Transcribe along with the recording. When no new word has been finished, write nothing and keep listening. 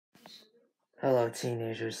Hello,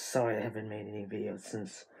 teenagers. Sorry I haven't made any videos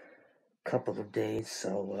since a couple of days.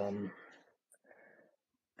 A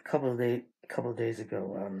couple of days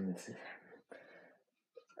ago,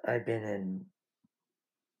 I've been in,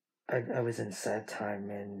 I was in sad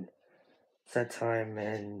time and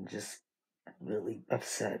just really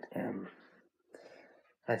upset.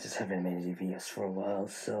 I just haven't made any videos for a while.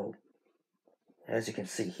 So, as you can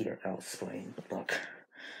see here, I'll explain. Look,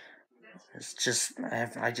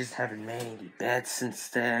 I just haven't made any bets since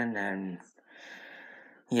then, and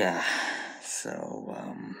yeah. So,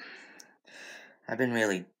 I've been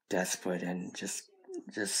really desperate and just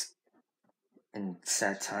in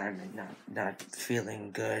sad time and not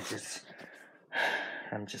feeling good. Just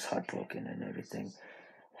I'm just heartbroken and everything.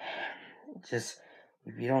 Just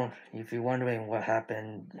if you're wondering what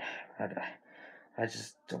happened, I, I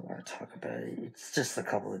just don't want to talk about it. It's just a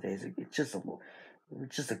couple of days.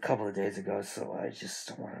 Just a couple of days ago, so I just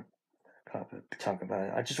don't want to talk about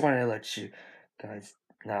it. I just wanted to let you guys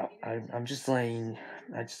know. I'm just letting.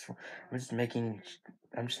 I just I'm just making.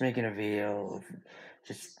 I'm just making a video of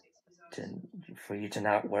just to, for you to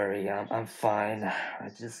not worry. I'm fine.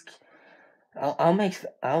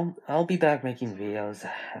 I'll be back making videos.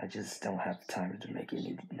 I just don't have time to make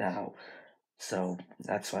any now. So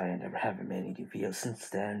that's why I never haven't made any videos since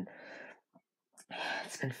then.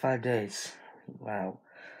 It's been 5 days. Wow.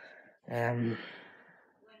 Um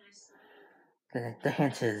the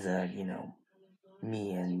hint is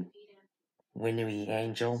me and Winry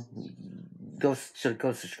Angel. Go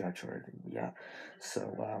subscribe to her. Yeah.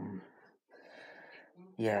 So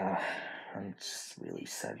yeah, I'm just really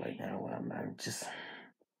sad right now. I'm just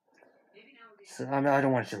I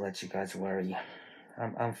don't want to let you guys worry.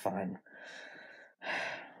 I'm fine.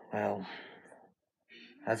 Well,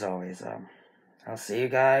 as always, I'll see you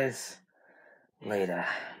guys later.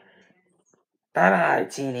 Bye bye,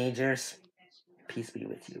 teenagers. Peace be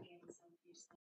with you.